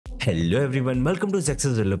Hello everyone, welcome to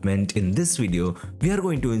Zexus development. In this video, we are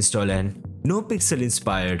going to install an NoPixel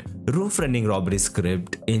inspired roof running robbery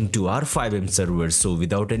script into our FiveM server. So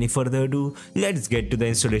without any further ado, let's get to the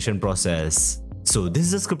installation process. So this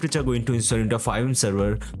is the script which are going to install into a FiveM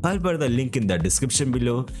server. I'll put the link in the description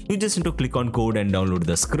below. You just need to click on code and download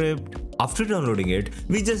the script. After downloading it,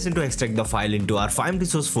 we just need to extract the file into our FiveM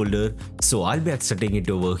resource folder. So I'll be extracting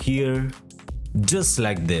it over here, just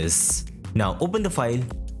like this. Now open the file,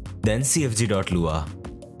 then cfg.lua.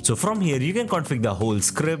 So from here you can configure the whole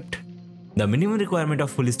script. The minimum requirement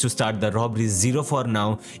of full is to start the robbery is 0 for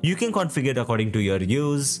now. You can configure it according to your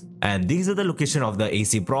use. And these are the location of the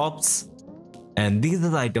AC props. And these are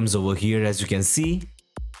the items over here as you can see.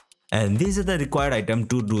 And these are the required item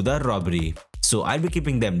to do the robbery. So I'll be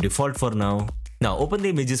keeping them default for now. Now open the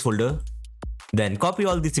images folder. Then copy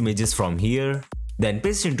all these images from here. Then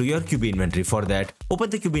paste into your QB inventory. For that,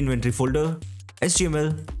 open the QB inventory folder,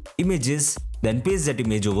 HTML, images, then paste that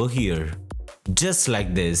image over here. Just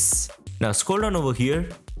like this. Now scroll down over here.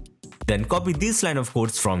 Then copy this line of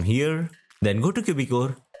codes from here. Then go to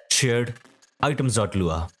QBCore, shared,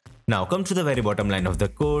 items.lua. Now come to the very bottom line of the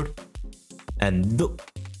code.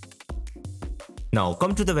 Now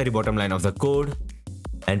come to the very bottom line of the code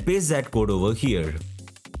and paste that code over here.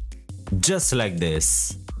 Just like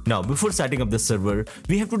this. Now before starting up the server,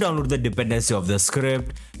 we have to download the dependency of the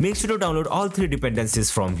script. Make sure to download all 3 dependencies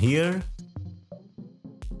from here.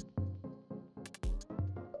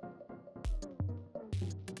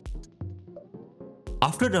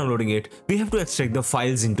 After downloading it, we have to extract the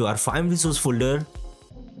files into our FiveM resource folder,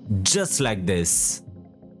 just like this.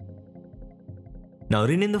 Now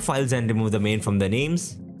rename the files and remove the main from the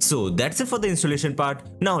names. So that's it for the installation part.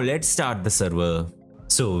 Now let's start the server.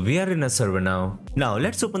 So we are in a server now. Now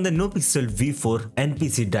let's open the NoPixel v4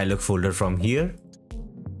 npc dialog folder from here.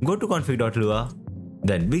 Go to config.lua.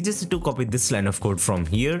 Then we just need to copy this line of code from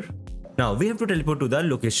here. Now we have to teleport to the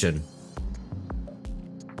location.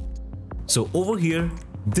 So over here,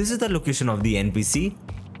 this is the location of the NPC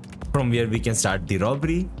from where we can start the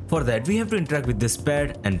robbery. For that, we have to interact with this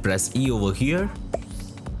pad and press E over here.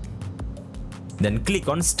 Then click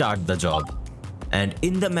on start the job. And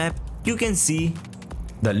in the map, you can see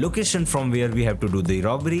the location from where we have to do the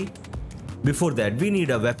robbery. Before that, we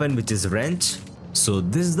need a weapon which is wrench. So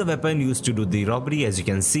this is the weapon used to do the robbery as you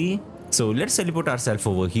can see. So let's teleport ourselves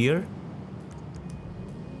over here.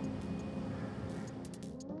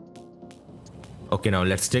 Okay, now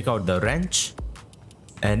let's take out the wrench.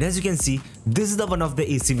 And as you can see, this is the one of the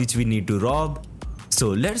AC which we need to rob. So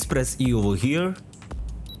let's press E over here.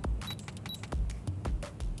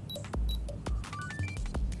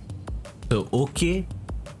 So okay,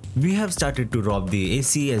 we have started to rob the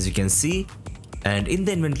AC as you can see. And in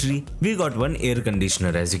the inventory, we got one air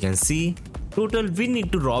conditioner as you can see. Total, we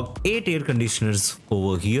need to rob 8 air conditioners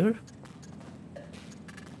over here.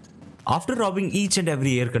 After robbing each and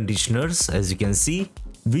every air conditioners, as you can see,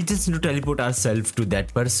 we just need to teleport ourselves to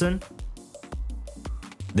that person.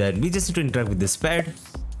 Then we just need to interact with this pad.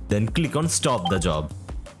 Then click on stop the job.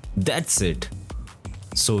 That's it.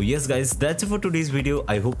 So yes guys, that's it for today's video.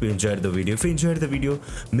 I hope you enjoyed the video. If you enjoyed the video,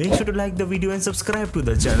 make sure to like the video and subscribe to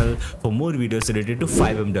the channel for more videos related to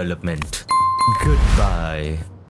FiveM development. Goodbye.